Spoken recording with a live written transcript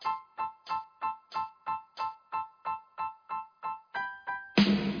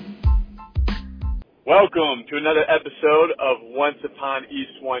Welcome to another episode of Once Upon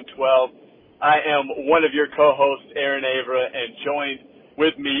East 112. I am one of your co-hosts, Aaron Avra, and joined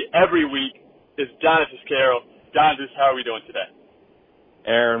with me every week is Donatus Carroll. Donatus, how are we doing today?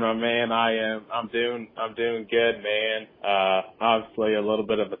 Aaron, my man, I'm doing good, man. Obviously a little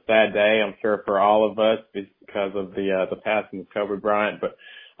bit of a sad day, I'm sure, for all of us because of the passing of Kobe Bryant. But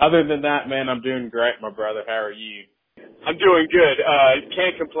other than that, man, I'm doing great, my brother. How are you? I'm doing good.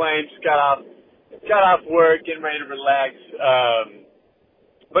 Can't complain. Just got off work, getting ready to relax.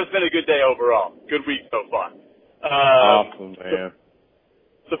 But it's been a good day overall. Good week so far. Awesome, man.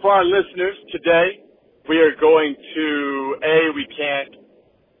 So for our listeners today, we are going to, we can't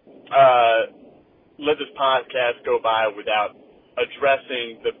let this podcast go by without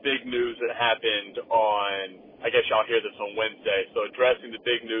addressing the big news that happened on, I guess y'all hear this on Wednesday, so addressing the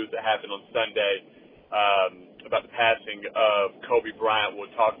big news that happened on Sunday about the passing of Kobe Bryant.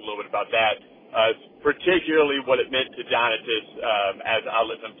 We'll talk a little bit about that, particularly what it meant to Donatus, as I'll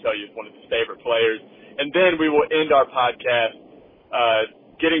let him tell you, is one of his favorite players. And then we will end our podcast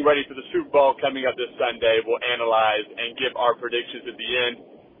getting ready for the Super Bowl coming up this Sunday. We'll analyze and give our predictions at the end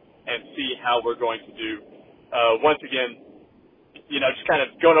and see how we're going to do. Once again, just kind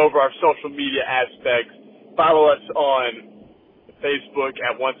of going over our social media aspects. Follow us on Facebook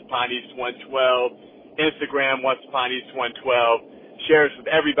at Once Upon East 112, Instagram Once Upon East 112. Share us with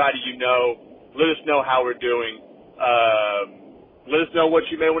everybody you know. Let us know how we're doing. Let us know what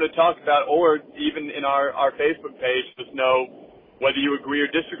you may want to talk about, or even in our Facebook page, let us know whether you agree or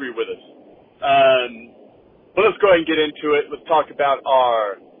disagree with us. But let's go ahead and get into it. Let's talk about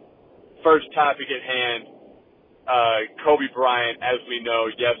our first topic at hand. Kobe Bryant, as we know,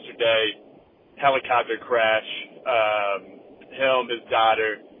 yesterday, helicopter crash. Him, his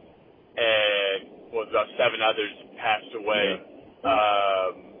daughter, and about 7 others passed away.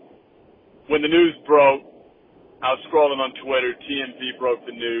 Yeah. When the news broke, I was scrolling on Twitter. TMZ broke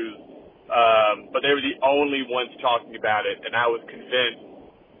the news, but they were the only ones talking about it, and I was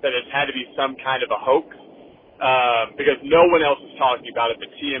convinced that it had to be some kind of a hoax, because no one else is talking about it, but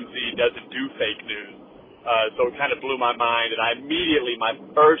TMZ doesn't do fake news. So it kind of blew my mind, and my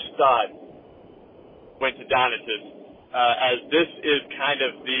first thought went to Donatus, as this is kind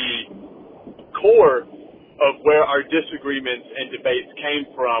of the core of where our disagreements and debates came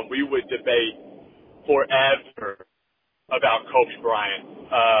from. We would debate forever about Kobe Bryant,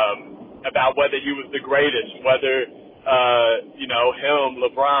 about whether he was the greatest, whether, him,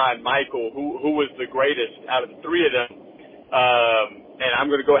 LeBron, Michael, who was the greatest out of the three of them. And I'm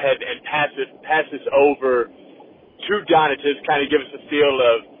going to go ahead and pass this over to Donatus, kind of give us a feel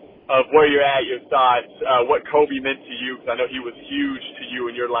of where you're at, your thoughts, what Kobe meant to you, because I know he was huge to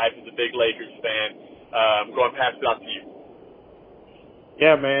you in your life as a big Lakers fan. I'm going to pass it off to you.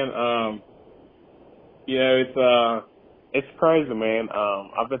 Yeah, man. It's crazy, man.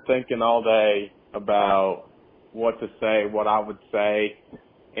 I've been thinking all day about what to say, what I would say,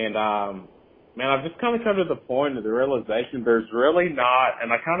 and man, I've just kind of come to the point of the realization there's really not,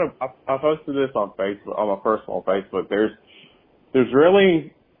 and I posted this on Facebook, on my personal Facebook. There's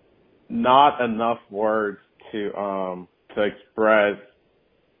really not enough words to express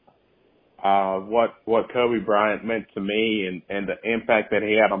what Kobe Bryant meant to me and the impact that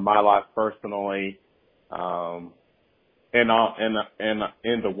he had on my life personally, and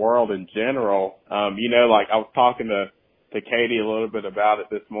in the world in general. I was talking to Katie a little bit about it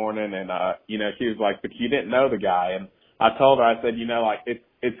this morning, and she was like, "But you didn't know the guy." And I told her, I said,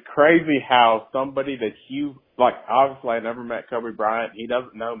 it's crazy how somebody that you like. Obviously, I never met Kobe Bryant. He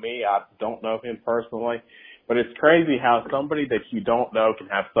doesn't know me. I don't know him personally. But it's crazy how somebody that you don't know can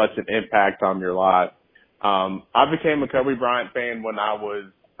have such an impact on your life. I became a Kobe Bryant fan when I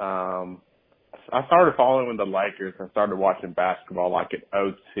started following the Lakers and started watching basketball like in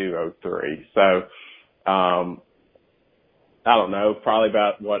 2002, 2003. So, I don't know, probably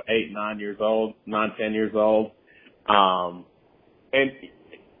about 8, 9 years old, 9, 10 years old. And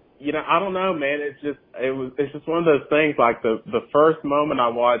I don't know, man. It's just one of those things. Like the first moment I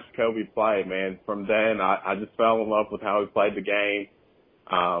watched Kobe play, man, from then I just fell in love with how he played the game.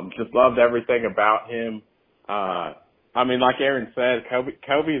 Just loved everything about him. Like Aaron said,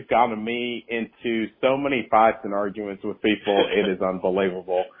 Kobe's gotten me into so many fights and arguments with people. It is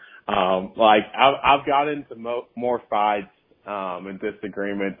unbelievable. I've got into more fights, and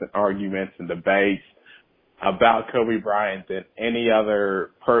disagreements and arguments and debates about Kobe Bryant than any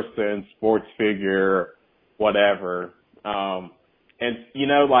other person, sports figure, whatever. I'm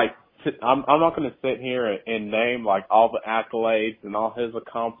not going to sit here and name all the accolades and all his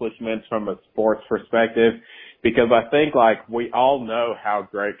accomplishments from a sports perspective, because I think we all know how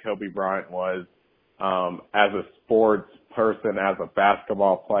great Kobe Bryant was as a sports person, as a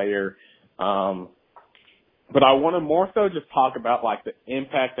basketball player. But I want to more so just talk about like the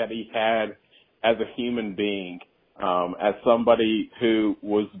impact that he had as a human being, as somebody who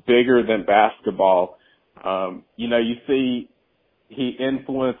was bigger than basketball. You see he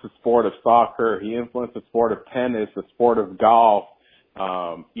influenced the sport of soccer. He influenced the sport of tennis, the sport of golf. There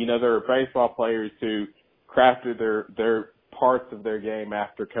are baseball players who crafted their parts of their game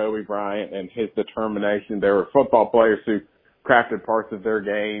after Kobe Bryant and his determination. There were football players who crafted parts of their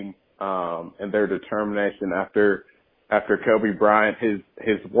game and their determination after Kobe Bryant.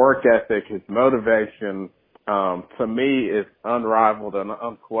 His work ethic, his motivation, to me, is unrivaled and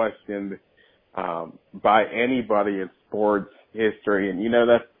unquestioned by anybody in sports history. And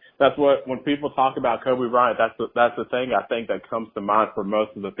that's what, when people talk about Kobe Bryant, that's the thing I think that comes to mind for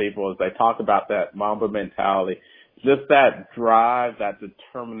most of the people, is they talk about that Mamba mentality, just that drive, that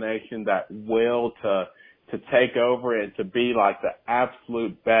determination, that will to take over and to be like the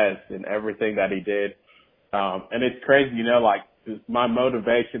absolute best in everything that he did. And it's crazy, like my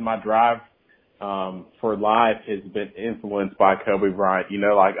motivation, my drive for life has been influenced by Kobe Bryant.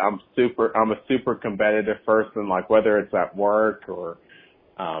 I'm a super competitive person, like whether it's at work or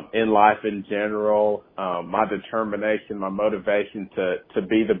in life in general. My determination, my motivation to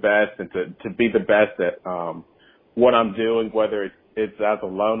be the best and to be the best at what I'm doing, whether it's as a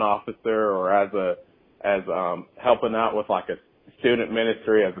loan officer or as helping out with like a student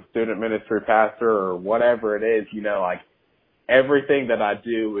ministry, as a student ministry pastor, or whatever it is. Like everything that I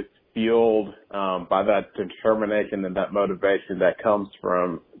do is fueled by that determination and that motivation that comes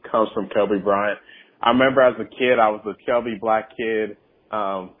from Kobe Bryant. I remember as a kid, I was a chubby black kid,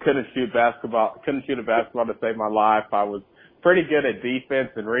 couldn't shoot a basketball to save my life. I was pretty good at defense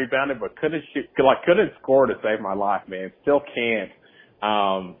and rebounding, but couldn't score to save my life, man. Still can't.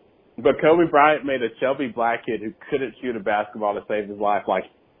 But Kobe Bryant made a chubby black kid who couldn't shoot a basketball to save his life. Like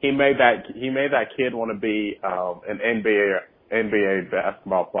he made that kid want to be an NBA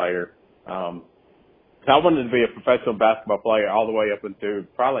basketball player. I wanted to be a professional basketball player all the way up into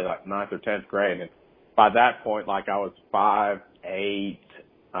probably like 9th or 10th grade. And by that point, like I was 5'8",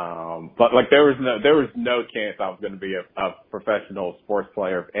 but like there was no chance I was going to be a professional sports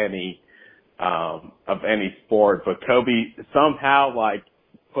player of any sport. But Kobe somehow like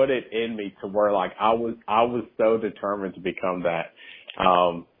put it in me to where like I was so determined to become that.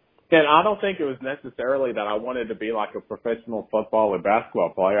 And I don't think it was necessarily that I wanted to be like a professional football or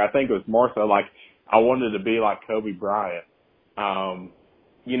basketball player. I think it was more so like I wanted to be like Kobe Bryant.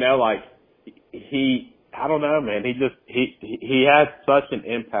 Like I don't know, man. He had such an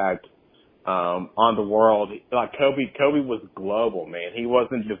impact on the world. Like Kobe was global, man. He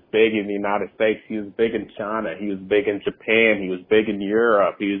wasn't just big in the United States. He was big in China. He was big in Japan. He was big in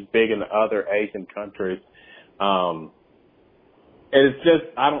Europe. He was big in other Asian countries. It's just,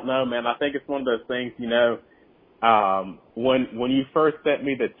 I don't know, man. I think it's one of those things, when you first sent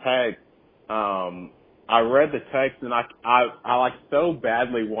me the text, I read the text and I like so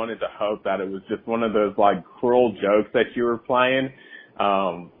badly wanted to hope that it was just one of those like cruel jokes that you were playing.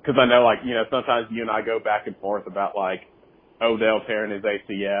 'Cause I know like, sometimes you and I go back and forth about like Odell tearing his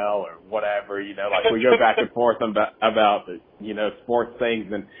ACL or whatever, like we go back and forth about sports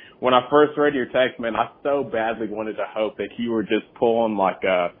things. And when I first read your text, man, I so badly wanted to hope that you were just pulling like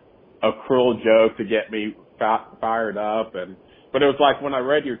a cruel joke to get me fired up. But it was like when I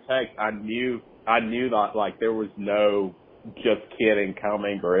read your text, I knew that like there was no just kidding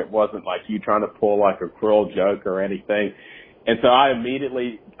coming, or it wasn't like you trying to pull like a cruel joke or anything. And so I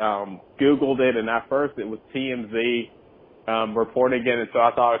immediately Googled it, and at first it was TMZ reporting it, and so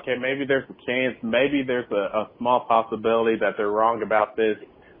I thought, okay, maybe there's a chance, maybe there's a small possibility that they're wrong about this.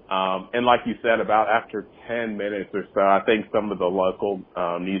 And like you said, about after 10 minutes or so, I think some of the local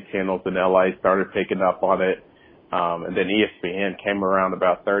news channels in LA started picking up on it, and then ESPN came around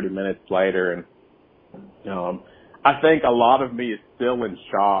about 30 minutes later, and I think a lot of me is still in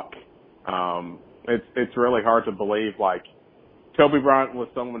shock. It's really hard to believe, like, Kobe Bryant was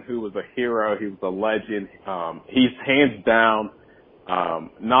someone who was a hero. He was a legend. He's hands down,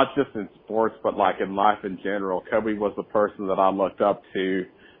 not just in sports, but like in life in general. Kobe was the person that I looked up to,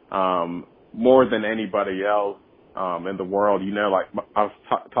 more than anybody else, in the world. Like I was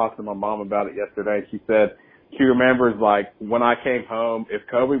talking to my mom about it yesterday. She said she remembers like when I came home, if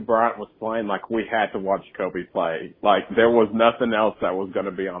Kobe Bryant was playing, like we had to watch Kobe play. Like there was nothing else that was going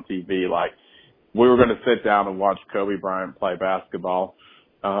to be on TV. Like, we were going to sit down and watch Kobe Bryant play basketball.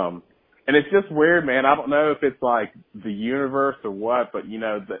 And it's just weird, man. I don't know if it's like the universe or what, but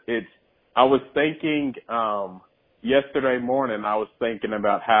I was thinking, yesterday morning, I was thinking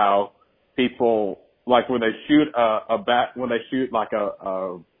about how people like when they shoot when they shoot like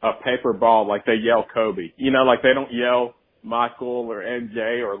a paper ball, like they yell Kobe. You know, like they don't yell Michael or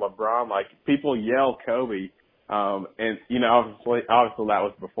MJ or LeBron. Like people yell Kobe. And you know, obviously that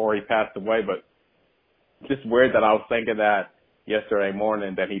was before he passed away, but just weird that I was thinking that yesterday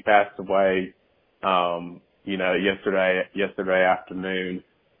morning that he passed away. You know, yesterday afternoon.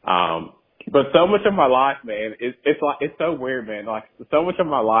 But so much of my life, man, it's so weird, man. Like so much of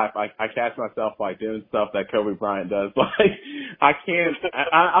my life, I catch myself like doing stuff that Kobe Bryant does. Like I can't.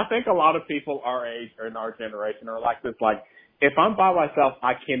 I think a lot of people our age or in our generation are like this. Like if I'm by myself,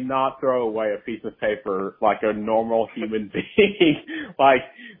 I cannot throw away a piece of paper like a normal human being. Like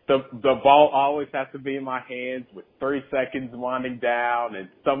the ball always has to be in my hands with 3 seconds winding down, and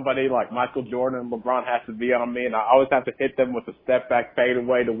somebody like Michael Jordan and LeBron has to be on me, and I always have to hit them with a step back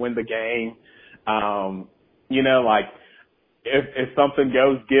fadeaway to win the game. You know, like if something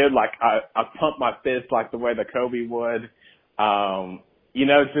goes good, like I pump my fist like the way that Kobe would. You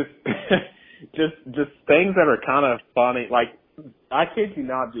know, just just things that are kind of funny. Like I kid you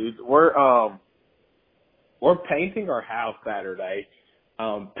not, dude. We're painting our house Saturday.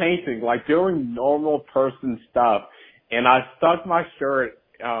 Painting, like doing normal person stuff, and I stuck my shirt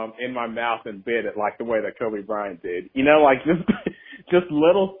in my mouth and bit it like the way that Kobe Bryant did. You know, like just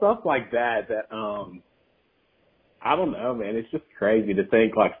little stuff like that I don't know, man. It's just crazy to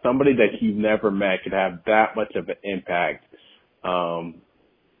think like somebody that you've never met could have that much of an impact on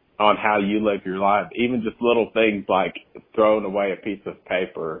how you live your life. Even just little things like throwing away a piece of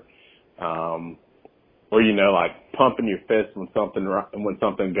paper, or, you know, like pumping your fist when something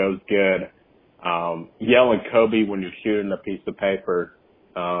goes good, yelling Kobe when you're shooting a piece of paper.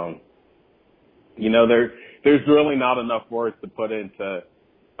 You know, there's really not enough words to put into,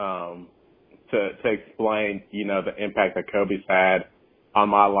 to explain, you know, the impact that Kobe's had on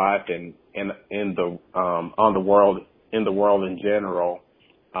my life and on the world in general.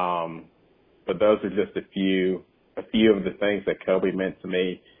 But those are just a few of the things that Kobe meant to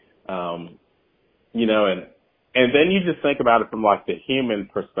me. You know, and then you just think about it from like the human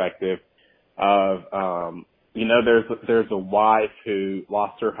perspective of, you know, there's a wife who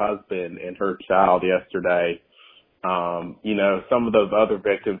lost her husband and her child yesterday. You know, some of those other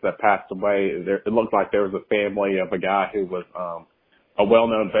victims that passed away, it looked like there was a family of a guy who was, a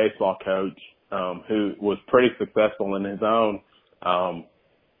well-known baseball coach, who was pretty successful in his own,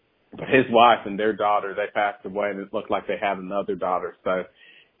 but his wife and their daughter, they passed away, and it looked like they had another daughter. So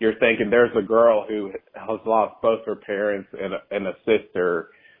you're thinking there's a girl who has lost both her parents and a sister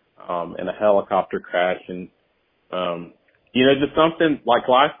in a helicopter crash. And, you know, just something like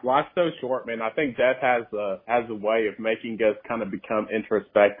life's so short, man. I think death has a way of making us kind of become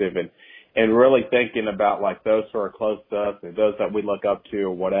introspective and really thinking about like those who are close to us and those that we look up to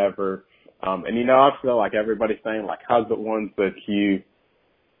or whatever. And, you know, I feel like everybody's saying like hug the ones that you're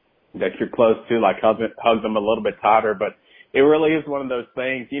close to, like hug them a little bit tighter, but it really is one of those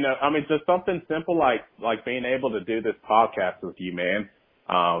things, you know, I mean, just something simple like being able to do this podcast with you, man,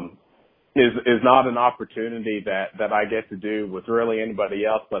 is not an opportunity that I get to do with really anybody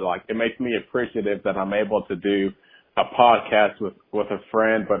else, but like it makes me appreciative that I'm able to do a podcast with a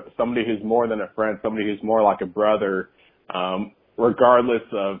friend, but somebody who's more than a friend, somebody who's more like a brother, regardless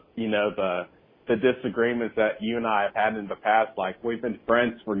of, you know, the disagreements that you and I have had in the past. Like we've been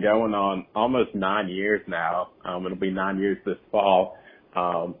friends for going on almost 9 years now. It'll be 9 years this fall.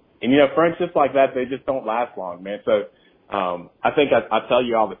 And you know, friendships like that, they just don't last long, man. So, I think I tell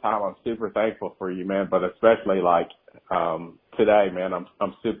you all the time, I'm super thankful for you, man, but especially like, today, man,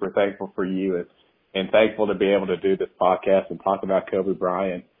 I'm super thankful for you and thankful to be able to do this podcast and talk about Kobe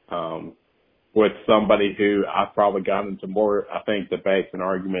Bryant, with somebody who I've probably gotten into more, I think, debates and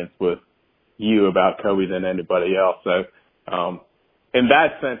arguments with you about Kobe than anybody else. So, in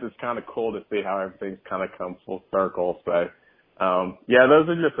that sense, it's kind of cool to see how everything's kind of come full circle. So, yeah, those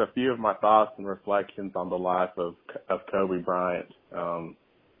are just a few of my thoughts and reflections on the life of Kobe Bryant.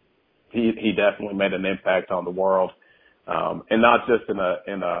 He definitely made an impact on the world, and not just in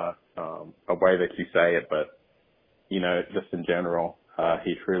a way that you say it, but you know, just in general,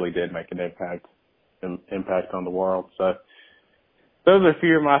 he truly did make an impact on the world. So. Those are a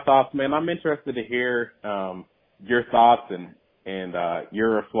few of my thoughts, man. I'm interested to hear your thoughts and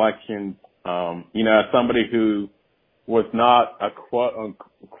your reflections. You know, as somebody who was not a quote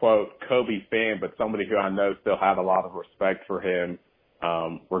unquote Kobe fan, but somebody who I know still had a lot of respect for him,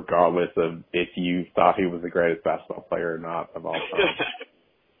 regardless of if you thought he was the greatest basketball player or not of all time.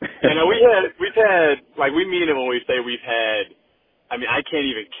 You know, we've had like we mean it when we say we've had. I mean, I can't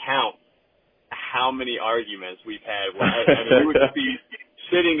even count how many arguments we've had. I mean, we would just be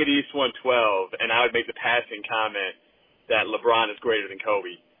sitting at East 112, and I would make the passing comment that LeBron is greater than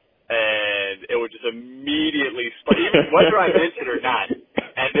Kobe. And it would just immediately spark, even whether I meant it or not,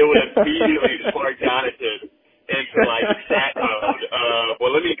 and it would immediately spark Jonathan into like stat mode.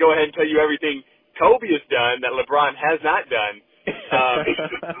 Well, let me go ahead and tell you everything Kobe has done that LeBron has not done.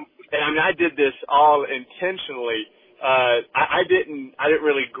 And I mean, I did this all intentionally. I didn't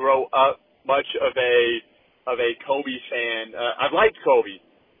really grow up much of a Kobe fan. I've liked Kobe,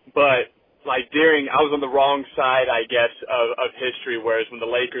 but like I was on the wrong side, I guess, of history. Whereas when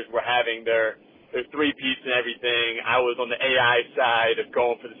the Lakers were having their three-peats and everything, I was on the AI side of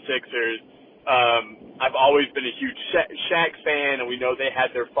going for the Sixers. I've always been a huge Shaq fan, and we know they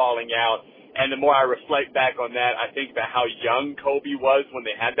had their falling out. And the more I reflect back on that, I think about how young Kobe was when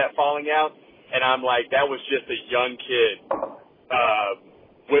they had that falling out. And I'm like, that was just a young kid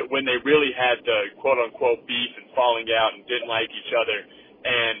when they really had the quote-unquote beef and falling out and didn't like each other.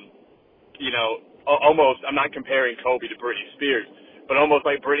 And, you know, almost, I'm not comparing Kobe to Britney Spears, but almost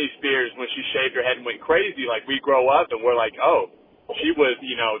like Britney Spears when she shaved her head and went crazy. Like, we grow up and we're like, oh, she was,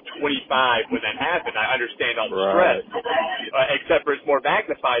 25 when that happened. I understand all the stress. Except for it's more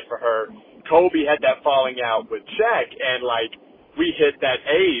magnified for her. Kobe had that falling out with Shaq, and, like, we hit that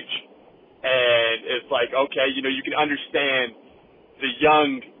age, and it's like, okay, you can understand the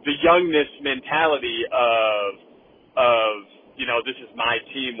youngness mentality of this is my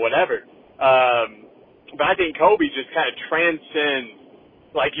team, whatever. But I think Kobe just kind of transcends,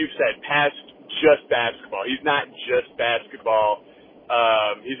 like you said, past just basketball. He's not just basketball.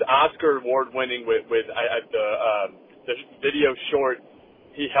 He's Oscar award winning with the video short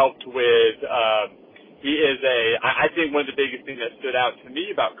he helped with. He is I think one of the biggest things that stood out to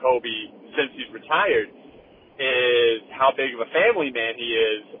me about Kobe since he's retired is how big of a family man he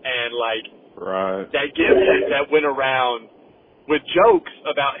is, and like that gift that went around with jokes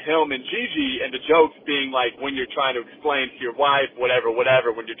about him and Gigi, and the jokes being like when you're trying to explain to your wife, whatever, when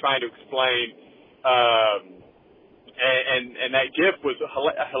you're trying to explain, and that gift was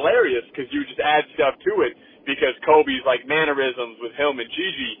hilarious because you just add stuff to it because Kobe's like mannerisms with him and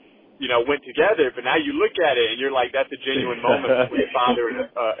Gigi, went together. But now you look at it and you're like, that's a genuine moment between a father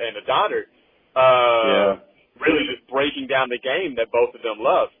and a daughter. Really just breaking down the game that both of them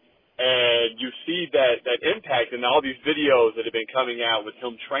love. And you see that impact in all these videos that have been coming out with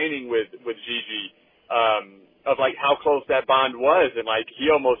him training with Gigi, of like how close that bond was. And like he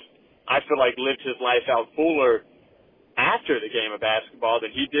almost, I feel like, lived his life out fuller after the game of basketball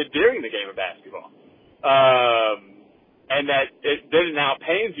than he did during the game of basketball. And that then it now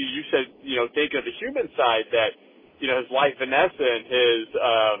pains you. You said, think of the human side that, his wife Vanessa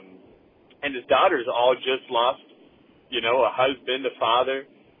and his daughters all just lost, a husband, a father,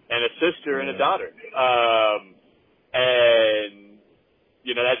 and a sister and a daughter. And,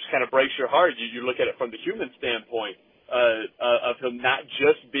 that just kind of breaks your heart. You look at it from the human standpoint of him not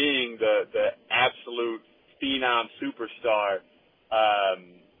just being the absolute phenom superstar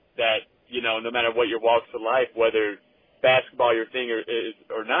that, no matter what your walks of life, whether basketball your thing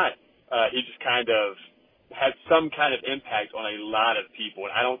or not, he just kind of had some kind of impact on a lot of people.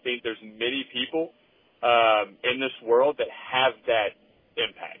 And I don't think there's many people in this world that have that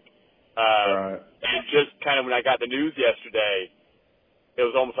impact. And just kind of when I got the news yesterday, it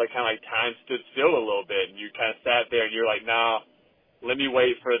was almost like time stood still a little bit, and you kind of sat there and you're like, nah, let me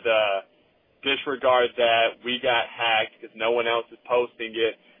wait for the disregard that we got hacked because no one else is posting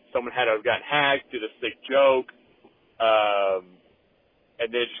it. Someone had gotten hacked, did a sick joke, and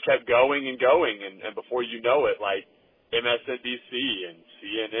then it just kept going and going, and before you know it, like MSNBC and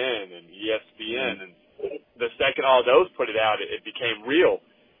CNN and ESPN, and the second all those put it out, it became real.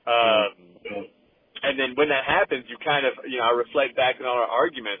 And then when that happens, you kind of, I reflect back on our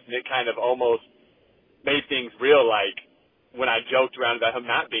arguments, and it kind of almost made things real, like when I joked around about him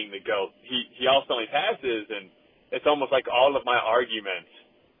not being the GOAT. He also only passes, and it's almost like all of my arguments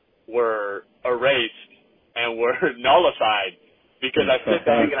were erased and were nullified because I sit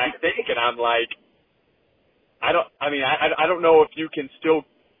back and I think, and I'm like, I don't know if you can still,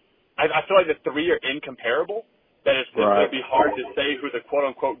 I feel like the three are incomparable, that it's going to be hard to say who the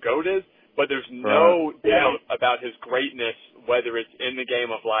quote-unquote GOAT is, but there's no doubt about his greatness, whether it's in the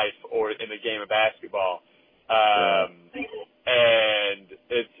game of life or in the game of basketball. And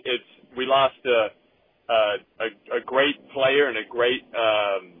we lost a great player and a great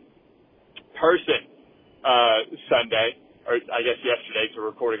person Sunday, or I guess yesterday, so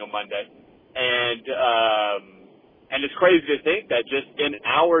we're recording on Monday. And it's crazy to think that just in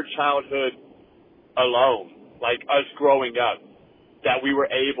our childhood alone, like us growing up, that we were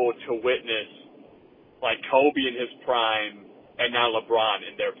able to witness like Kobe in his prime and now LeBron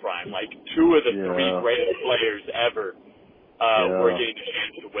in their prime. Like, two of the three greatest players ever we're getting a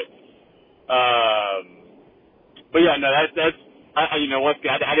chance to witness. But yeah, no, that's once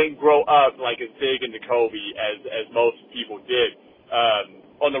again, I didn't grow up like as big into Kobe as most people did.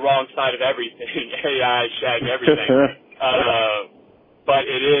 On the wrong side of everything, AI, Shaq, everything. But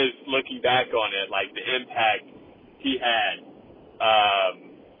it is, looking back on it, like the impact he had.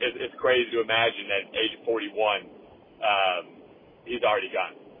 It's crazy to imagine that at age 41, he's already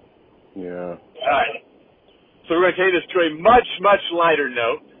gone. Yeah. All right. So we're going to take this to a much, much lighter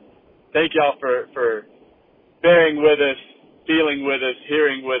note. Thank y'all for bearing with us, feeling with us,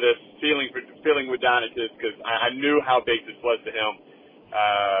 hearing with us, feeling with Donatus, because I knew how big this was to him.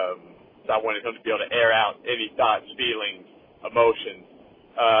 So I wanted him to be able to air out any thoughts, feelings, emotions.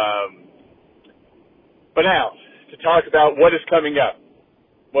 But now, to talk about what is coming up,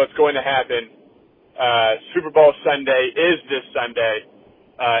 what's going to happen. Super Bowl Sunday is this Sunday.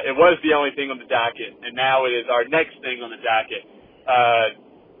 It was the only thing on the docket, and now it is our next thing on the docket.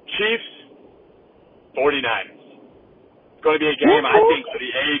 Chiefs, 49ers. It's going to be a game, I think, for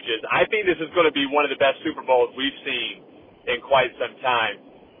the ages. I think this is going to be one of the best Super Bowls we've seen in quite some time.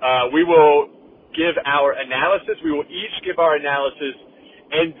 We will give our analysis. We will each give our analysis,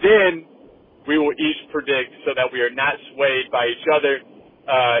 and then we will each predict so that we are not swayed by each other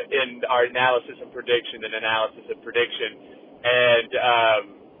in our analysis and prediction. And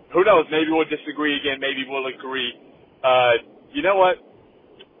who knows, maybe we'll disagree again, maybe we'll agree. You know what?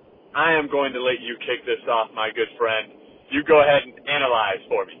 I am going to let you kick this off, my good friend. You go ahead and analyze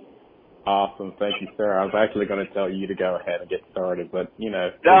for me. Awesome. Thank you, sir. I was actually going to tell you to go ahead and get started, but, you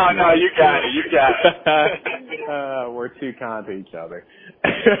know. No, you got it. We're too kind to each other.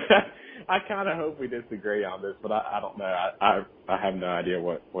 I kind of hope we disagree on this, but I don't know. I have no idea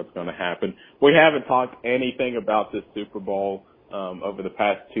what's going to happen. We haven't talked anything about this Super Bowl over the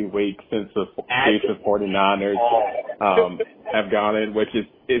past 2 weeks since the Chiefs and 49ers have gone in, which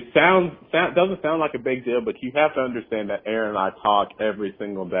doesn't sound like a big deal, but you have to understand that Aaron and I talk every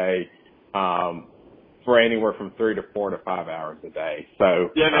single day for anywhere from 3 to 4 to 5 hours a day. So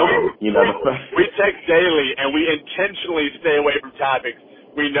we text daily, and we intentionally stay away from topics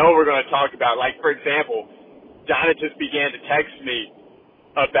we know we're going to talk about. Like, for example, Donatus began to text me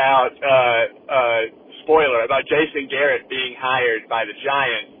about about Jason Garrett being hired by the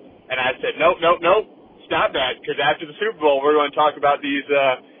Giants, and I said, nope, stop that, because after the Super Bowl, we're going to talk about these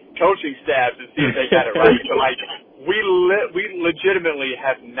coaching staffs and see if they got it right. So, like, we legitimately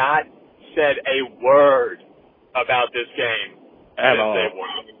have not said a word about this game at all.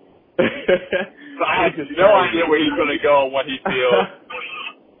 So I have no idea where he's going to go and what he feels.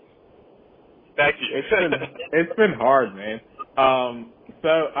 Back to you. It's been hard, man. So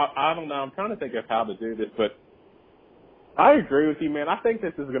I don't know. I'm trying to think of how to do this, but I agree with you, man. I think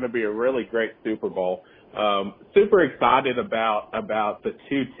this is going to be a really great Super Bowl. Super excited about the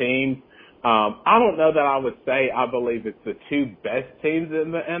two teams. I don't know that I would say I believe it's the two best teams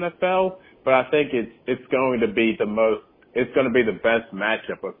in the NFL, but I think it's going to be the best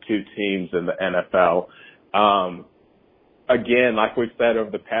matchup of two teams in the NFL. Again, like we've said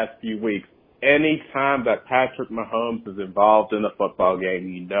over the past few weeks, any time that Patrick Mahomes is involved in a football game,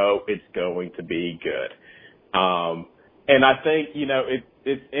 you know it's going to be good. And I think,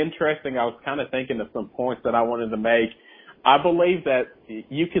 it's interesting. I was kind of thinking of some points that I wanted to make. I believe that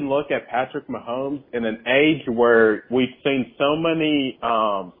you can look at Patrick Mahomes in an age where we've seen so many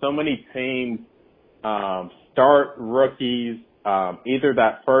teams start rookies either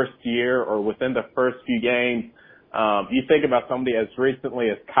that first year or within the first few games. You think about somebody as recently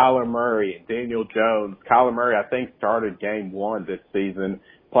as Kyler Murray and Daniel Jones. Kyler Murray, I think, started game 1 this season,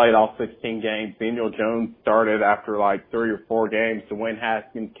 played all 16 games. Daniel Jones started after like 3 or 4 games. Dwayne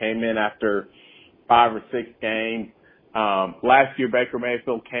Haskins came in after 5 or 6 games. Last year, Baker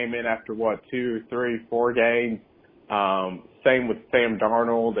Mayfield came in after 2, 3, 4 games. Same with Sam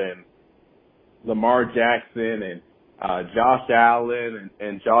Darnold and Lamar Jackson and Josh Allen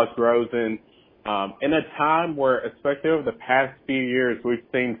and Josh Rosen. In a time where, especially over the past few years, we've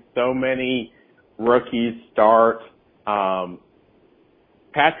seen so many rookies start.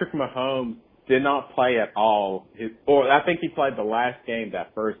 Patrick Mahomes did not play at all. I think he played the last game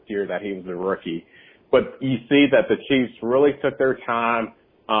that first year that he was a rookie. But you see that the Chiefs really took their time.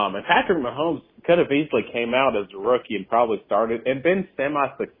 And Patrick Mahomes could have easily came out as a rookie and probably started and been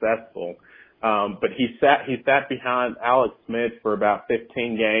semi-successful. But he sat behind Alex Smith for about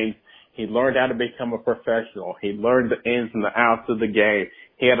 15 games. He learned how to become a professional. He learned the ins and the outs of the game.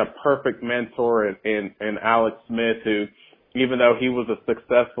 He had a perfect mentor in Alex Smith who even though he was a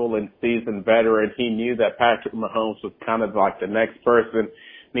successful and seasoned veteran, he knew that Patrick Mahomes was kind of like the next person.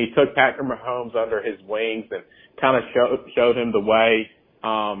 And he took Patrick Mahomes under his wings and kind of showed him the way.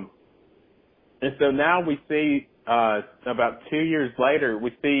 And so now we see, about 2 years later,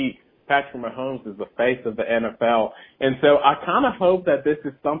 we see Patrick Mahomes as the face of the NFL. And so I kind of hope that this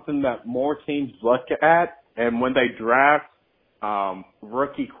is something that more teams look at, and when they draft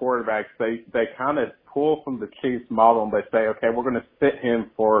rookie quarterbacks, they kind of pull from the Chiefs model and they say, okay, we're going to sit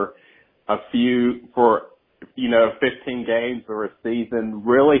him for 15 games or a season,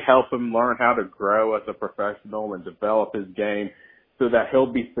 really help him learn how to grow as a professional and develop his game so that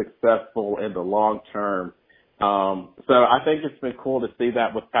he'll be successful in the long term. So I think it's been cool to see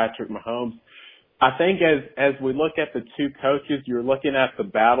that with Patrick Mahomes. I think as we look at the two coaches, you're looking at the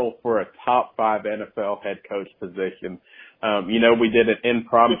battle for a top 5 NFL head coach position. We did an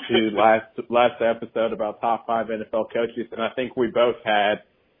impromptu last episode about top 5 NFL coaches, and I think we both had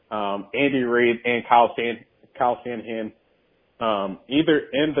Andy Reid and Kyle Shanahan either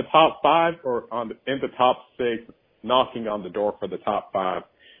in the top 5 or in the top 6, knocking on the door for the top 5.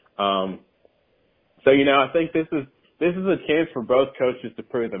 So I think this is a chance for both coaches to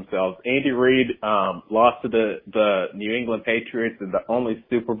prove themselves. Andy Reid lost to the New England Patriots in the only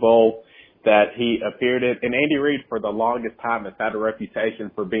Super Bowl that he appeared in. And Andy Reid, for the longest time, has had a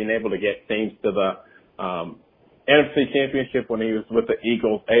reputation for being able to get teams to the NFC Championship when he was with the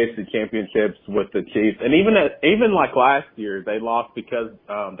Eagles, AFC Championships with the Chiefs. And even like last year, they lost because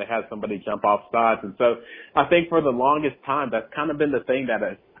they had somebody jump off sides. And so I think for the longest time, that's kind of been the thing that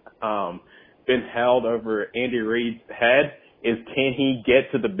has been held over Andy Reid's head is, can he get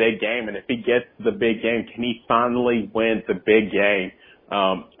to the big game? And if he gets to the big game, can he finally win the big game?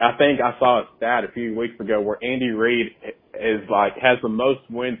 I think I saw a stat a few weeks ago where Andy Reid has the most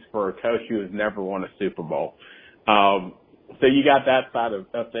wins for a coach who has never won a Super Bowl. So you got that side of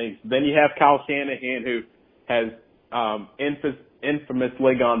things. Then you have Kyle Shanahan, who has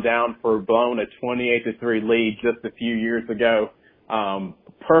infamously gone down for blowing a 28-3 lead just a few years ago.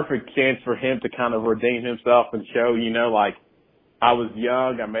 Perfect chance for him to kind of redeem himself and show, I was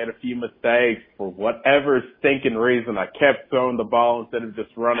young, I made a few mistakes. For whatever stinking reason, I kept throwing the ball instead of just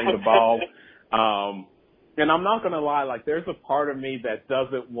running the ball. And I'm not going to lie, there's a part of me that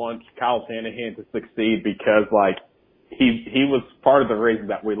doesn't want Kyle Shanahan to succeed because, he was part of the reason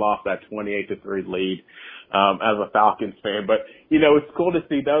that we lost that 28-3 lead, as a Falcons fan. But, it's cool to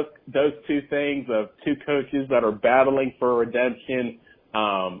see those two things of two coaches that are battling for redemption,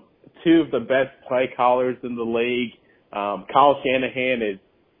 two of the best play callers in the league. Kyle Shanahan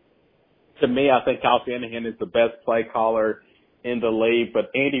I think Kyle Shanahan is the best play caller in the league, but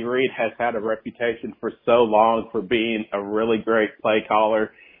Andy Reid has had a reputation for so long for being a really great play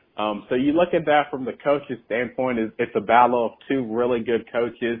caller. So you look at that from the coach's standpoint, it's a battle of two really good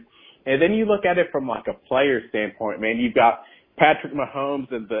coaches. And then you look at it from a player standpoint, man. You've got Patrick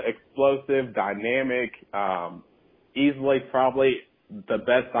Mahomes and the explosive, dynamic, easily probably the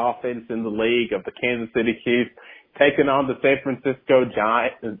best offense in the league of the Kansas City Chiefs, taking on the San Francisco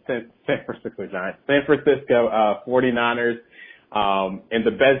 49ers, and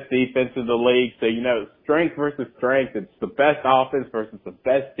the best defense in the league. So, strength versus strength. It's the best offense versus the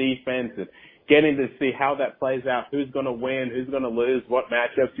best defense, and getting to see how that plays out, who's going to win, who's going to lose, what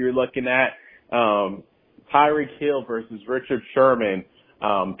matchups you're looking at. Tyreek Hill versus Richard Sherman,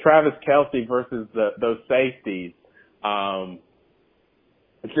 Travis Kelce versus those safeties.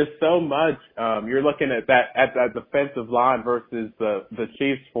 It's just so much. You're looking at that defensive line versus the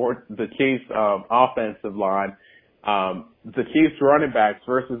Chiefs offensive line. The Chiefs running backs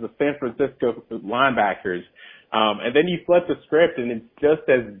versus the San Francisco linebackers. And then you flip the script and it's just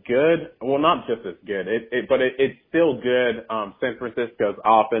as good. Well, not just as good, but it's still good. San Francisco's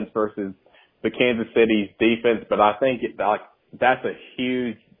offense versus the Kansas City's defense. But I think that's a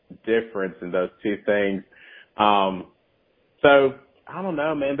huge difference in those two things. So I don't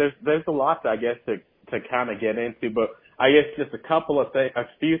know, man. There's a lot, I guess, to kind of get into, but I guess just a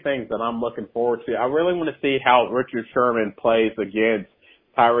few things that I'm looking forward to. I really want to see how Richard Sherman plays against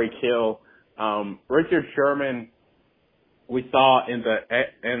Tyreek Hill. Richard Sherman, we saw in the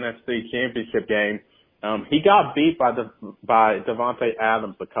NFC Championship game, he got beat by Davante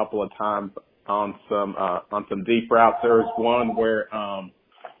Adams a couple of times on some deep routes. There was one where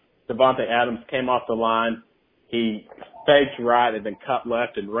Davante Adams came off the line, he faked right and then cut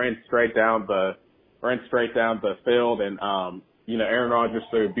left and ran straight down the field, and Aaron Rodgers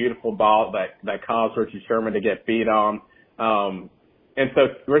threw a beautiful ball that caused Richard Sherman to get beat on. And so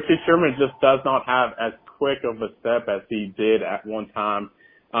Richard Sherman just does not have as quick of a step as he did at one time.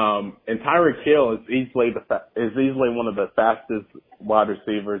 And Tyreek Hill is easily one of the fastest wide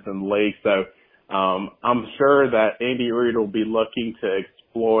receivers in the league. So, I'm sure that Andy Reid will be looking to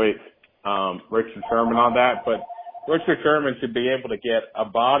exploit, Richard Sherman on that, but Richard Sherman should be able to get a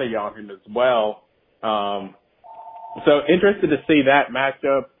body on him as well. So interested to see that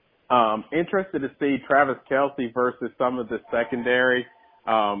matchup. Interested to see Travis Kelce versus some of the secondary.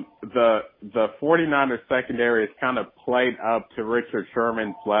 The 49ers secondary is kind of played up to Richard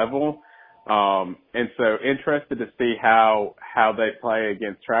Sherman's level. And so interested to see how they play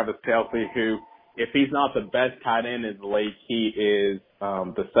against Travis Kelce, who, if he's not the best tight end in the league, he is,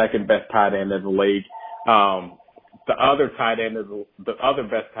 the second best tight end in the league. The other best tight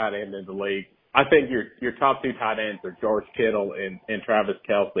end in the league, I think your top two tight ends are George Kittle and Travis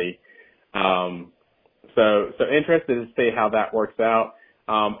Kelce. So interested to see how that works out.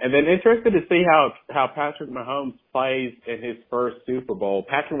 And then interested to see how Patrick Mahomes plays in his first Super Bowl.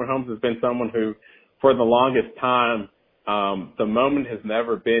 Patrick Mahomes has been someone who, for the longest time, the moment has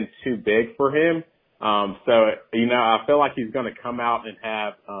never been too big for him. So, I feel like he's going to come out and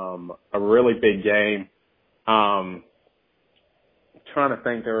have, a really big game. Trying to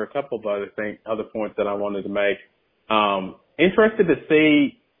think, there were a couple of other points that I wanted to make. Interested to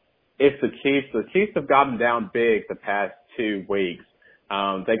see if the Chiefs have gotten down big the past 2 weeks.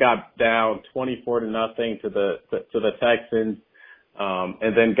 They got down 24-0 to the Texans,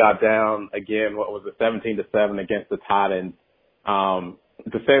 and then got down again, 17-7 against the Titans.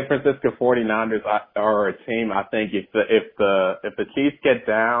 The San Francisco 49ers are a team, I think, if the Chiefs get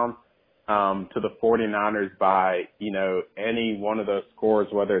down to the 49ers by, any one of those scores,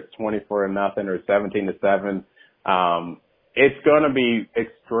 whether it's 24-0 or 17-7, it's going to be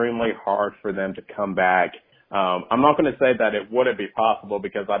extremely hard for them to come back. I'm not going to say that it wouldn't be possible,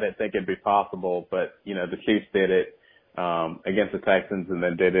 because I didn't think it'd be possible, but, the Chiefs did it, against the Texans, and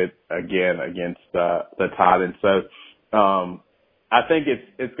then did it again against, the Titans. So, I think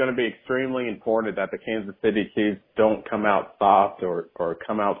it's going to be extremely important that the Kansas City Chiefs don't come out soft or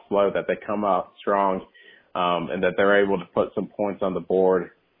come out slow, that they come out strong, and that they're able to put some points on the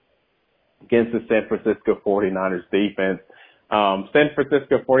board against the San Francisco 49ers defense. San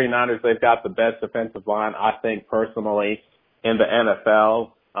Francisco 49ers, they've got the best defensive line, I think, personally, in the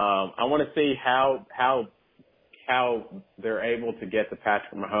NFL. I want to see how they're able to get to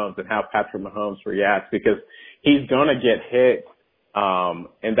Patrick Mahomes and how Patrick Mahomes reacts, because he's going to get hit.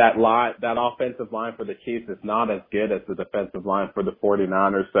 And that offensive line for the Chiefs is not as good as the defensive line for the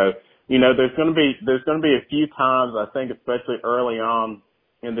 49ers. So, there's going to be a few times, I think, especially early on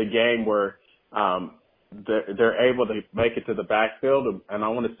in the game, where, they're able to make it to the backfield, and I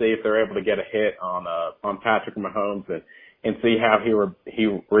want to see if they're able to get a hit on Patrick Mahomes and see how he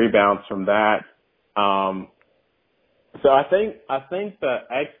rebounds from that. So I think the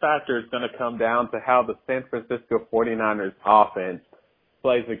X factor is going to come down to how the San Francisco 49ers offense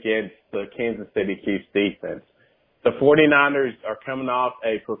plays against the Kansas City Chiefs defense. The 49ers are coming off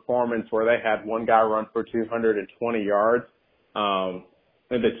a performance where they had one guy run for 220 yards.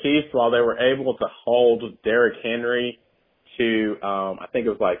 And the Chiefs, while they were able to hold Derrick Henry to, I think it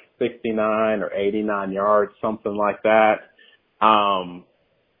was like 69 or 89 yards, something like that.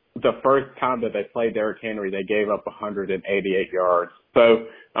 The first time that they played Derrick Henry, they gave up 188 yards. So,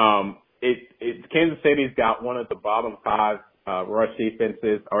 Kansas City's got one of the bottom 5, rush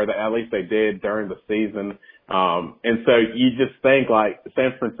defenses, or at least they did during the season. And so you just think like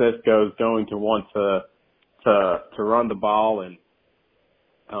San Francisco is going to want to run the ball and,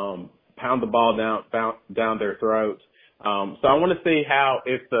 pound the ball down their throats. So I want to see how,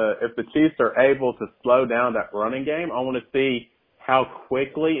 if the Chiefs are able to slow down that running game, I want to see how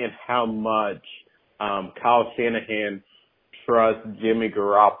quickly and how much, Kyle Shanahan trusts Jimmy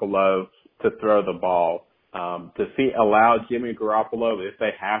Garoppolo to throw the ball. Does he allow Jimmy Garoppolo, if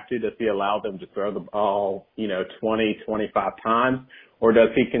they have to, does he allow them to throw the ball, 20, 25 times? Or does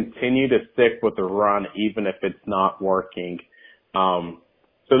he continue to stick with the run even if it's not working?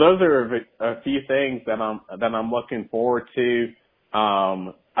 So those are a few things that I'm looking forward to.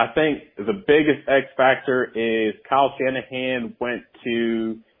 I think the biggest X factor is Kyle Shanahan went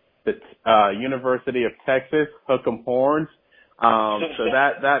to the University of Texas, Hook 'em Horns. So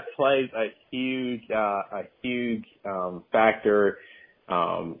that plays a huge factor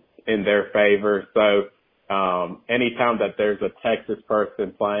in their favor. So anytime that there's a Texas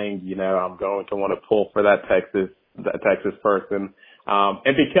person playing, I'm going to want to pull for that Texas person.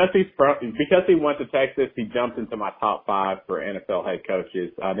 And because he went to Texas, he jumped into my top 5 for NFL head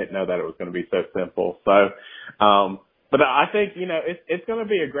coaches. I didn't know that it was going to be so simple. So, but I think, it's going to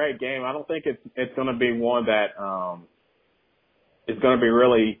be a great game. I don't think it's going to be one that, is going to be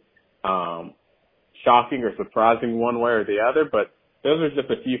really shocking or surprising one way or the other. But those are just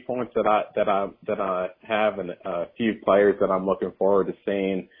a few points that I have, and a few players that I'm looking forward to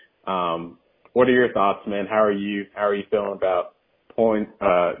seeing. What are your thoughts, man? How are you feeling about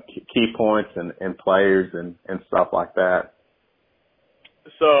key points and players and stuff like that?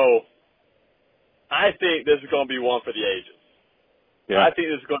 So I think this is going to be one for the ages. Yeah. I think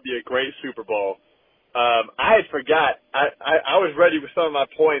this is going to be a great Super Bowl. I had forgot. I was ready with some of my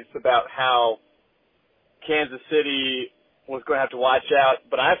points about how Kansas City was going to have to watch out,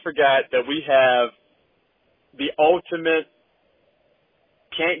 but I forgot that we have the ultimate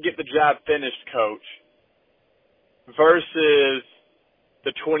can't get the job finished coach versus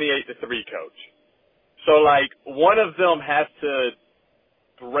the 28-3 coach. So, like, one of them has to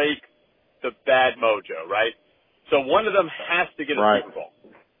break the bad mojo, right? So one of them has to get a Super Bowl.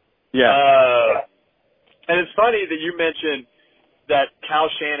 Yeah. And it's funny that you mentioned that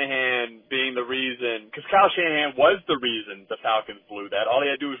Kyle Shanahan being the reason, because Kyle Shanahan was the reason the Falcons blew that. All he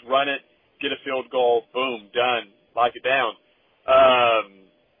had to do was run it, get a field goal, boom, done, lock it down.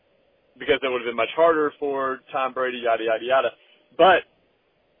 Because it would have been much harder for Tom Brady, yada, yada, yada. But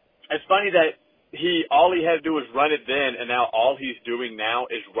it's funny that all he had to do was run it then, and now all he's doing now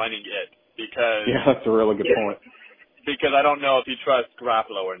is running it. Because that's a really good point. Because I don't know if he trusts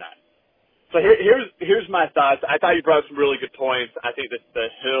Garoppolo or not. So here's my thoughts. I thought you brought up some really good points. I think that the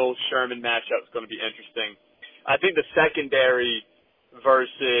Hill-Sherman matchup is going to be interesting. I think the secondary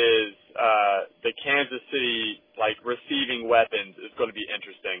versus the Kansas City receiving weapons is going to be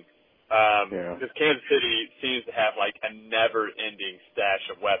interesting. Because Kansas City seems to have a never-ending stash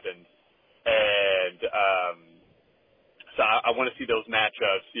of weapons, and so I want to see those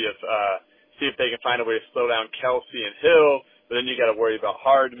matchups. See if they can find a way to slow down Kelsey and Hill. But then you got to worry about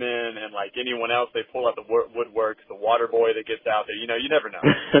Hardman and anyone else they pull out the woodworks, the water boy that gets out there. You never know.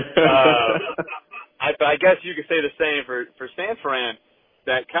 I guess you could say the same for San Fran,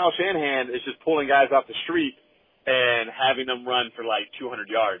 that Kyle Shanahan is just pulling guys off the street and having them run for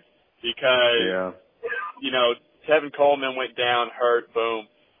 200 yards because Tevin Coleman went down, hurt, boom.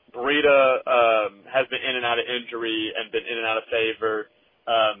 Breida has been in and out of injury and been in and out of favor.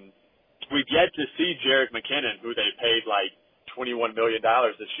 We've yet to see Jerick McKinnon, who they paid $21 million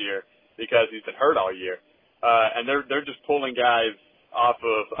this year because he's been hurt all year. And they're just pulling guys off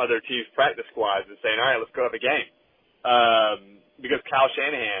of other teams' practice squads and saying, all right, let's go have a game. Because Kyle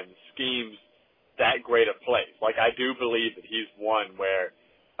Shanahan schemes that great of plays. I do believe that he's one where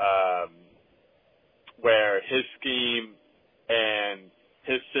his scheme and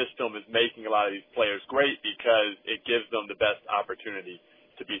his system is making a lot of these players great because it gives them the best opportunity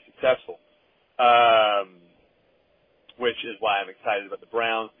to be successful. Which is why I'm excited about the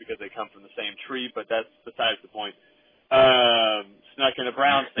Browns, because they come from the same tree, but that's besides the point. Snuck in a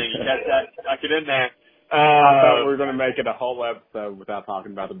Browns thing. You got that? Snuck it in there. I thought we were going to make it a whole episode without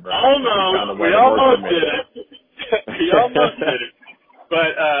talking about the Browns. Almost. We almost did it. We almost did it.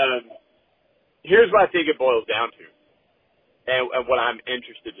 But here's what I think it boils down to, and what I'm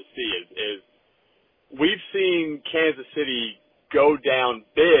interested to see is we've seen Kansas City go down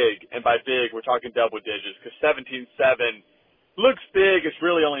big, and by big, we're talking double digits, because 17-7 looks big. It's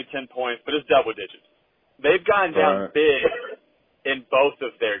really only 10 points, but it's double digits. They've gone down big in both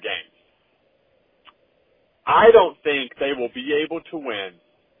of their games. I don't think they will be able to win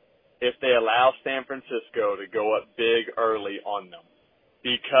if they allow San Francisco to go up big early on them,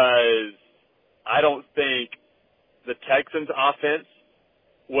 because I don't think the Texans' offense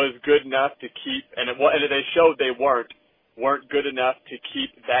was good enough to keep, and they showed they weren't good enough to keep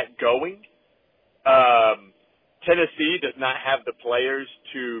that going. Tennessee does not have the players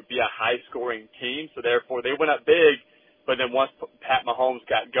to be a high-scoring team, so therefore they went up big, but then once Pat Mahomes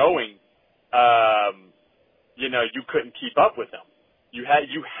got going, you couldn't keep up with them. You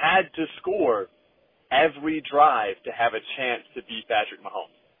had to score every drive to have a chance to beat Patrick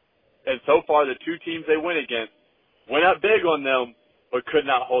Mahomes. And so far, the two teams they went against went up big on them, but could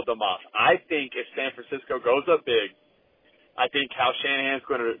not hold them off. I think if San Francisco goes up big, I think Kyle Shanahan's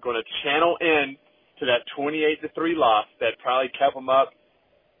going to channel in to that 28-3 loss that probably kept him up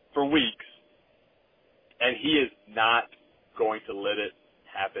for weeks, and he is not going to let it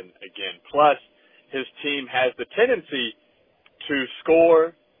happen again. Plus, his team has the tendency to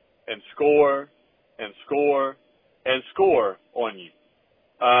score and score and score and score on you.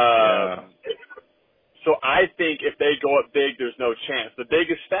 So I think if they go up big, there's no chance. The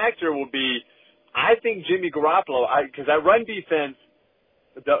biggest factor will be, I think Jimmy Garoppolo, because that run defense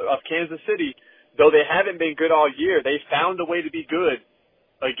of Kansas City, though they haven't been good all year, they found a way to be good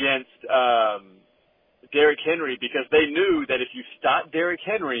against Derrick Henry because they knew that if you stop Derrick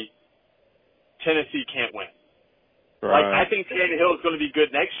Henry, Tennessee can't win. Right. Like, I think Tannehill is going to be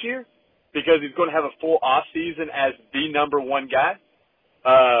good next year because he's going to have a full off season as the number one guy.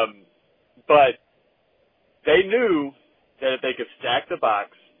 But they knew that if they could stack the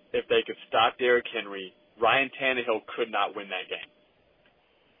box, if they could stop Derrick Henry, Ryan Tannehill could not win that game.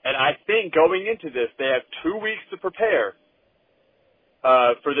 And I think going into this, they have 2 weeks to prepare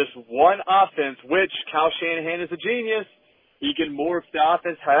for this one offense, which Kyle Shanahan is a genius. He can morph the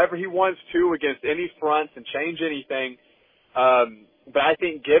offense however he wants to against any fronts and change anything. But I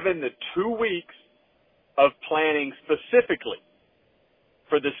think given the 2 weeks of planning specifically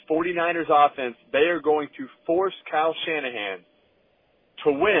for this 49ers offense, they are going to force Kyle Shanahan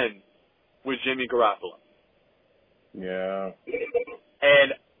to win with Jimmy Garoppolo. Yeah.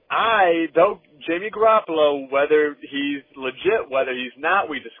 And though Jimmy Garoppolo, whether he's legit, whether he's not,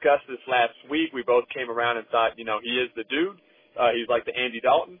 we discussed this last week. We both came around and thought, he is the dude. He's like the Andy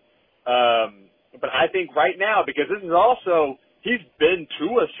Dalton. But I think right now, because this is also, he's been to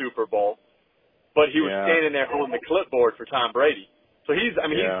a Super Bowl, but he was standing there holding the clipboard for Tom Brady. So he's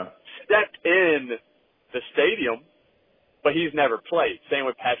stepped in the stadium, but he's never played. Same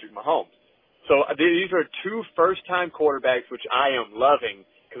with Patrick Mahomes. So these are two first-time quarterbacks, which I am loving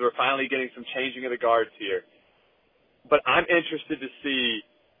because we're finally getting some changing of the guards here. But I'm interested to see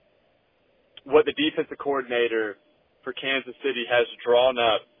what the defensive coordinator for Kansas City has drawn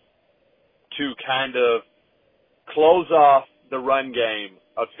up to kind of close off the run game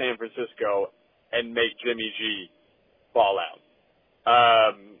of San Francisco and make Jimmy G ball out.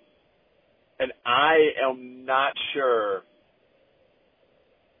 And I am not sure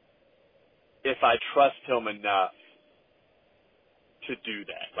if I trust him enough to do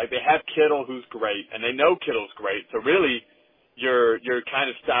that. Like, they have Kittle, who's great, and they know Kittle's great, so really you're kind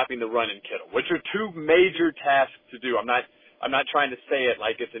of stopping the run in Kittle, which are two major tasks to do. I'm not trying to say it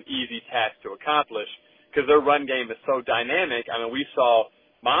like it's an easy task to accomplish because their run game is so dynamic. I mean, we saw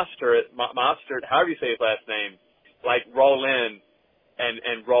Mostert, however you say his last name, like roll in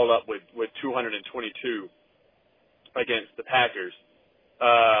and roll up with 222 against the Packers.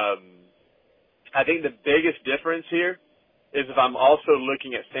 I think the biggest difference here is if I'm also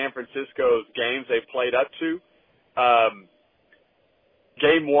looking at San Francisco's games they've played up to.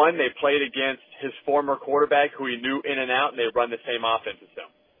 Game one, they played against his former quarterback who he knew in and out, and they run the same offense as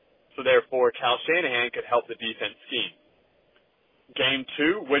him. So therefore, Kyle Shanahan could help the defense scheme. Game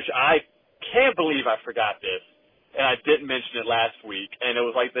two, which I can't believe I forgot this, and I didn't mention it last week, and it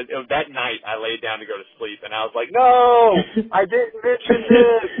was like that night I laid down to go to sleep, and I was like, no, I didn't mention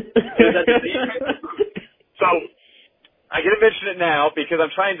this. So I gotta mention it now because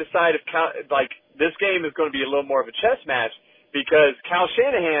I'm trying to decide if this game is going to be a little more of a chess match because Kyle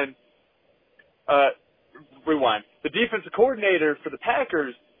Shanahan, rewind, the defensive coordinator for the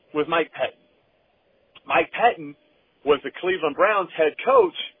Packers was Mike Pettin. Mike Pettin was the Cleveland Browns head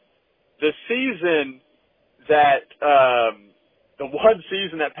coach the season that the one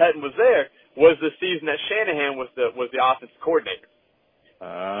season that Pettin was there was the season that Shanahan was the offensive coordinator.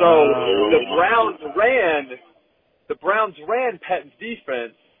 So the Browns ran Pettin's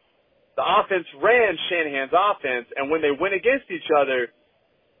defense. The offense ran Shanahan's offense, and when they went against each other,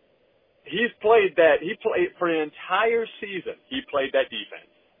 he played for an entire season. He played that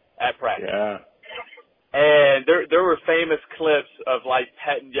defense at practice. Yeah. And there were famous clips of like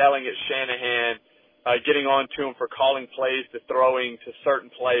Pettin yelling at Shanahan, getting on to him for calling plays to throwing to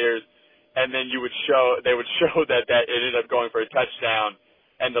certain players, and then they would show that it ended up going for a touchdown,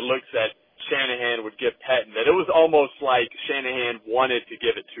 and the looks that Shanahan would give Pettin, that it was almost like Shanahan wanted to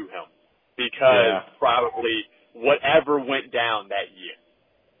give it to him because probably whatever went down that year.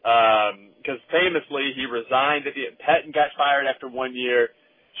 Because famously he resigned Pettin got fired after 1 year.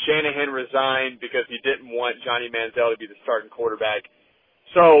 Shanahan resigned because he didn't want Johnny Manziel to be the starting quarterback.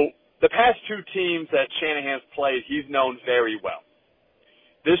 So the past two teams that Shanahan's played, he's known very well.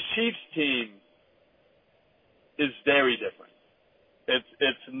 This Chiefs team is very different.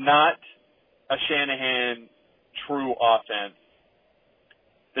 It's not a Shanahan true offense.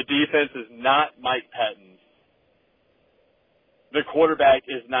 The defense is not Mike Pettin's. The quarterback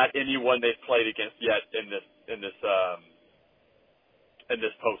is not anyone they've played against yet in this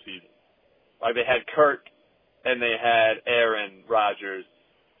postseason. Like they had Kirk and they had Aaron Rodgers,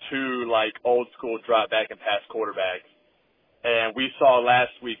 two like old school drop back and pass quarterbacks. And we saw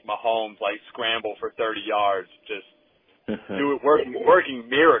last week Mahomes like scramble for 30 yards, just working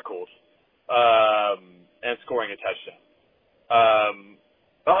miracles, and scoring a touchdown.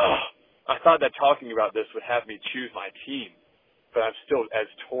 I thought that talking about this would have me choose my team, but I'm still as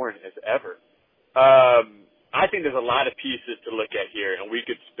torn as ever. I think there's a lot of pieces to look at here, and we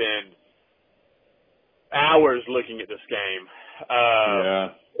could spend hours looking at this game.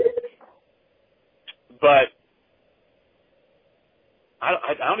 But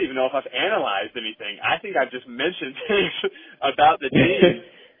I don't even know if I've analyzed anything. I think I've just mentioned things about the team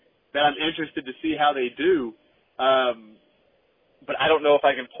that I'm interested to see how they do. But I don't know if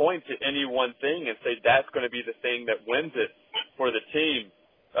I can point to any one thing and say that's going to be the thing that wins it for the team.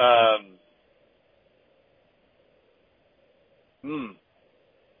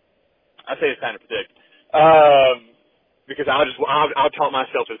 I say it's time to predict. Because I'll talk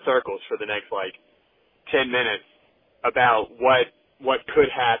myself in circles for the next 10 minutes about what could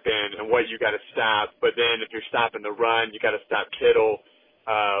happen and what you got to stop. But then if you're stopping the run, you got to stop Kittle,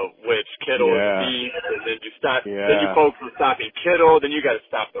 which Kittle is beat, and then you stop. Then you focus on stopping Kittle. Then you got to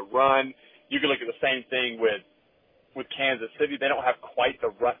stop the run. You can look at the same thing with Kansas City. They don't have quite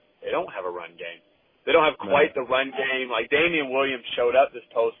the run. They don't have a run game. They don't have quite the run game. Damian Williams showed up this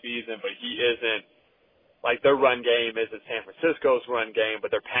postseason, but he isn't. Their run game isn't San Francisco's run game, but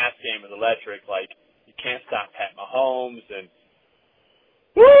their pass game is electric. You can't stop Pat Mahomes, and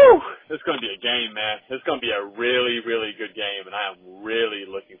woo! It's going to be a game, man. It's going to be a really, really good game, and I am really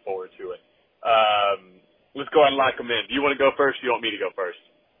looking forward to it. Let's go ahead and lock them in. Do you want to go first, or do you want me to go first?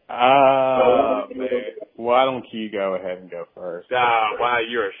 Man. Why don't you go ahead and go first? Wow,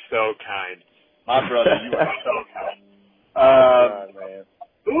 you are so kind. My brother, you are so kind. Man.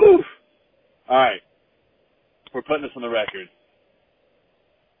 Oof. All right. We're putting this on the record.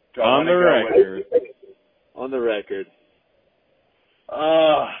 On the record. On the record.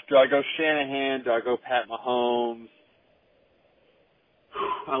 Do I go Shanahan? Do I go Pat Mahomes?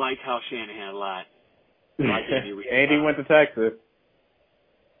 I like Kyle Shanahan a lot. I like Andy Reid. Andy went to Texas.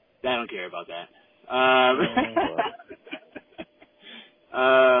 I don't care about that. All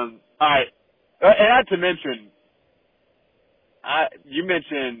right. And not to mention, you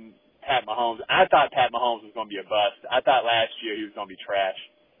mentioned Pat Mahomes. I thought Pat Mahomes was going to be a bust. I thought last year he was going to be trash.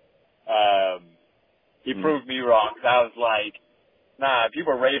 He proved me wrong. Cause I was like, nah,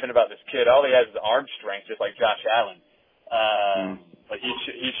 people are raving about this kid. All he has is arm strength, just like Josh Allen. But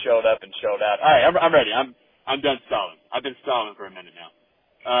he showed up and showed out. All right, I'm ready. I'm done stalling. I've been stalling for a minute now.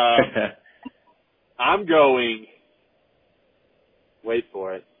 I'm going. Wait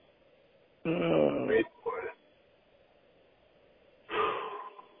for it. Wait for it.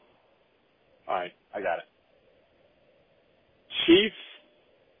 All right, I got it. Chiefs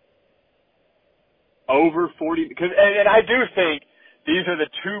over 40. And I do think these are the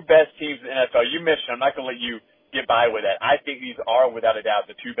two best teams in the NFL. You mentioned, I'm not going to let you get by with that. I think these are, without a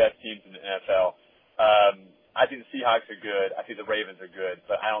doubt, the two best teams in the NFL. I think the Seahawks are good. I think the Ravens are good.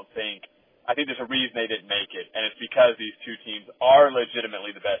 But I think there's a reason they didn't make it. And it's because these two teams are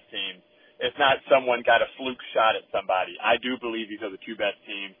legitimately the best teams. It's not someone got a fluke shot at somebody. I do believe these are the two best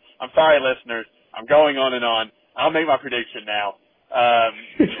teams. I'm sorry, listeners. I'm going on and on. I'll make my prediction now.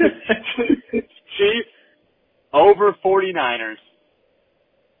 Chiefs over 49ers.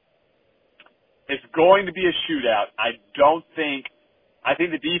 It's going to be a shootout. I think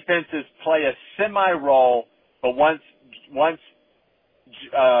the defenses play a semi-role, but once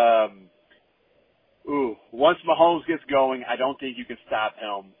Mahomes gets going, I don't think you can stop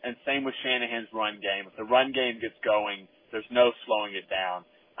him. And same with Shanahan's run game. If the run game gets going, there's no slowing it down.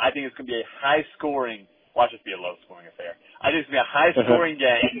 I think it's going to be a high-scoring – watch this be a low-scoring affair. I think it's going to be a high-scoring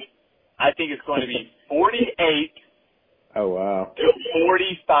game. I think it's going to be 48 to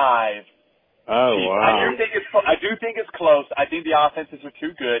 45. Oh, wow. I do think it's close. I think the offenses are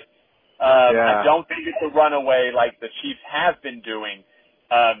too good. I don't think it's a runaway like the Chiefs have been doing.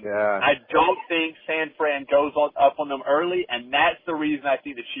 I don't think San Fran goes up on them early, and that's the reason I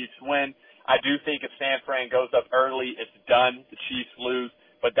think the Chiefs win. I do think if San Fran goes up early, it's done. The Chiefs lose.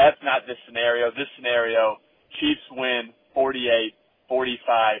 But that's not this scenario. This scenario, Chiefs win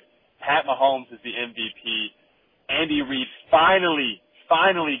 48-45. Pat Mahomes is the MVP. Andy Reid finally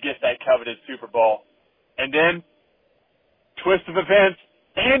gets that coveted Super Bowl. And then, twist of events,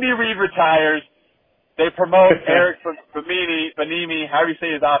 Andy Reid retires. They promote Eric Bieniemy, however you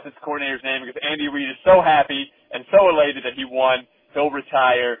say his offense coordinator's name, because Andy Reid is so happy and so elated that he won. He'll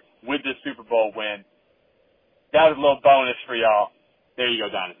retire with the Super Bowl win. That was a little bonus for y'all. There you go,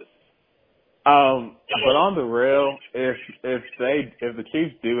 Donovan. But on the real, if the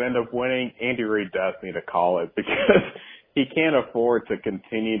Chiefs do end up winning, Andy Reid does need to call it because he can't afford to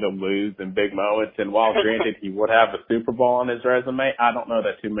continue to lose in big moments. And while granted he would have a Super Bowl on his resume, I don't know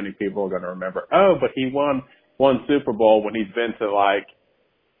that too many people are going to remember. Oh, but he won Super Bowl when he's been to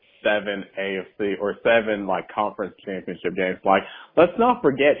 7 AFC or 7 like conference championship games. Like, let's not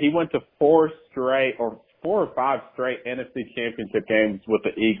forget he went to 4 or 5 straight NFC championship games with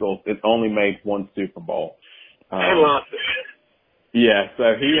the Eagles and only made 1 Super Bowl. And lost it. Yeah,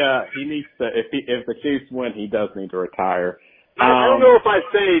 so he needs to, if the Chiefs win, he does need to retire. I don't know if I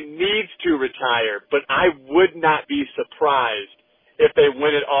say needs to retire, but I would not be surprised if they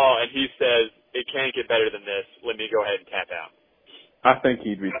win it all and he says, it can't get better than this, let me go ahead and tap out. I think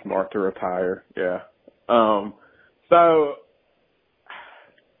he'd be smart to retire, yeah. So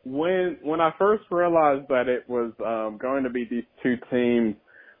when I first realized that it was going to be these two teams,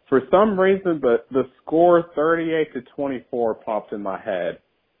 for some reason the score 38-24 popped in my head.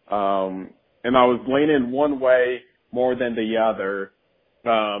 And I was leaning one way more than the other.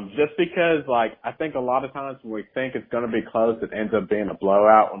 Just because, like, I think a lot of times when we think it's going to be close, it ends up being a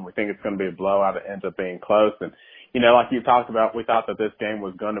blowout. When we think it's going to be a blowout, it ends up being close. And, you know, like you talked about, we thought that this game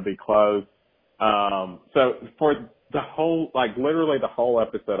was going to be close. So for the whole, like, literally the whole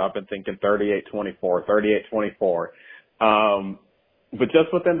episode, I've been thinking 38-24. But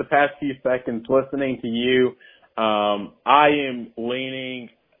just within the past few seconds listening to you, I am leaning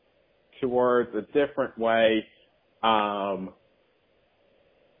towards a different way.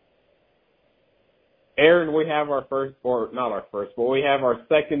 Aaron, we have our first, or not our first, but we have our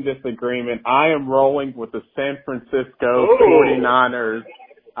second disagreement. I am rolling with the San Francisco 49ers.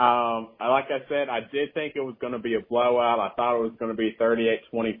 Like I said, I did think it was going to be a blowout. I thought it was going to be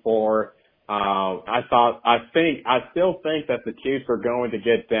 38-24. I still think that the Chiefs are going to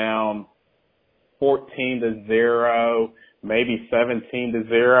get down 14-0, maybe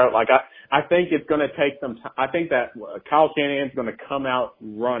 17-0. Like, I think it's going to take some time. I think that Kyle Shanahan's going to come out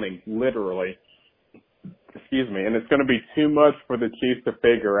running, literally. Excuse me. And it's going to be too much for the Chiefs to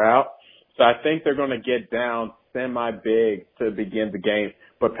figure out. So I think they're going to get down semi-big to begin the game.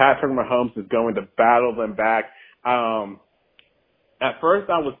 But Patrick Mahomes is going to battle them back. At first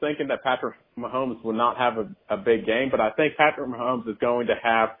I was thinking that Patrick Mahomes would not have a big game, but I think Patrick Mahomes is going to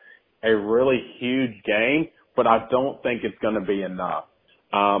have a really huge game, but I don't think it's going to be enough.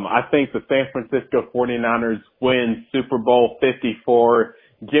 I think the San Francisco 49ers win Super Bowl 54.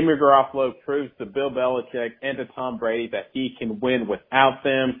 Jimmy Garoppolo proves to Bill Belichick and to Tom Brady that he can win without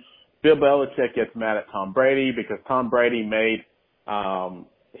them. Bill Belichick gets mad at Tom Brady because Tom Brady made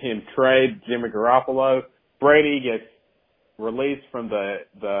him trade Jimmy Garoppolo. Brady gets released from the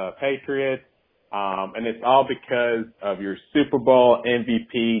Patriots, and it's all because of your Super Bowl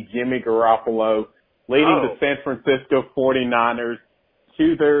MVP, Jimmy Garoppolo, leading the San Francisco 49ers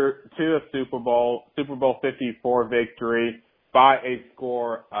to a Super Bowl 54 victory by a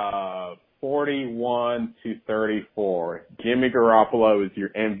score of 41-34. Jimmy Garoppolo is your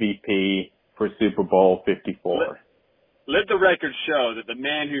MVP for Super Bowl 54. Let the record show that the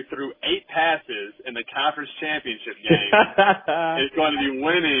man who threw 8 passes in the conference championship game is going to be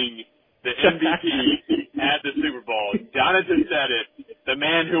winning the MVP at the Super Bowl. Jonathan said it. The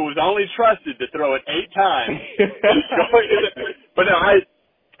man who was only trusted to throw it 8 times is going to. But no, I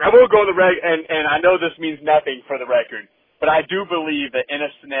will go on the record, and I know this means nothing for the record, but I do believe that in a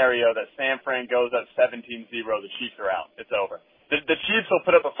scenario that San Fran goes up 17-0, the Chiefs are out. It's over. The Chiefs will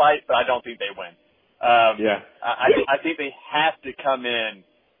put up a fight, but I don't think they win. I think they have to come in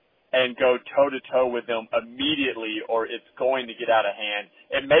and go toe-to-toe with them immediately, or it's going to get out of hand.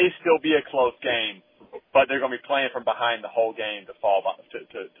 It may still be a close game, but they're going to be playing from behind the whole game to fall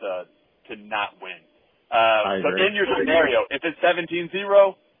to not win. So in your scenario, if it's 17-0,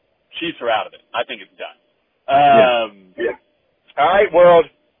 Chiefs are out of it. I think it's done. All right, world.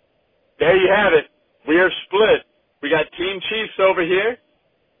 There you have it. We are split. We got Team Chiefs over here.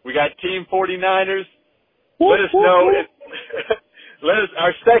 We got Team 49ers. Let us know.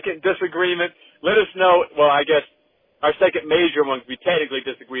 Our second disagreement. Let us know. Well, I guess our second major one, we technically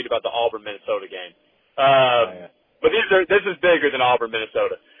disagreed about the Auburn-Minnesota game. But this is bigger than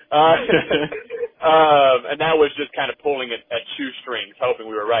Auburn-Minnesota. And that was just kind of pulling it at shoestrings, hoping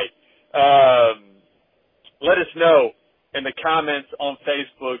we were right. Let us know in the comments on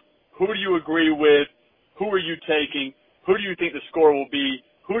Facebook, who do you agree with? Who are you taking? Who do you think the score will be?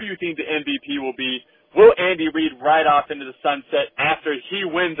 Who do you think the MVP will be? Will Andy Reid ride off into the sunset after he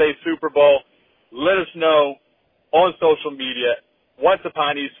wins a Super Bowl? Let us know on social media, Once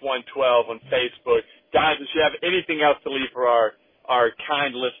Upon East 112 on Facebook. Guys, if you have anything else to leave for our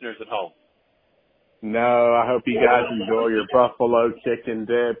kind listeners at home. No, I hope you guys enjoy your buffalo chicken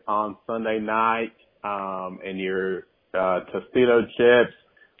dip on Sunday night, and your Tostito chips.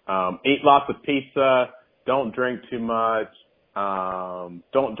 Eat lots of pizza. Don't drink too much.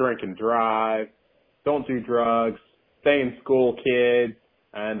 Don't drink and drive. Don't do drugs. Stay in school, kids.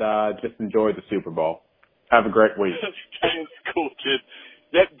 And and just enjoy the Super Bowl. Have a great week. Thanks, cool, kid.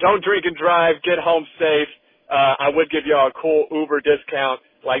 Yep, don't drink and drive. Get home safe. I would give y'all a cool Uber discount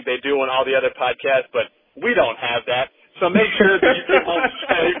like they do on all the other podcasts, but we don't have that. So make sure that you get home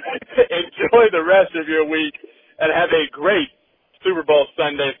safe. Enjoy the rest of your week and have a great Super Bowl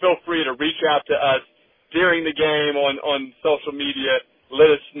Sunday. Feel free to reach out to us during the game on social media.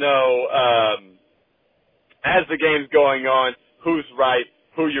 Let us know as the game's going on who's right,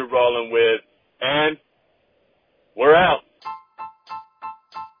 who you're rolling with, and we're out.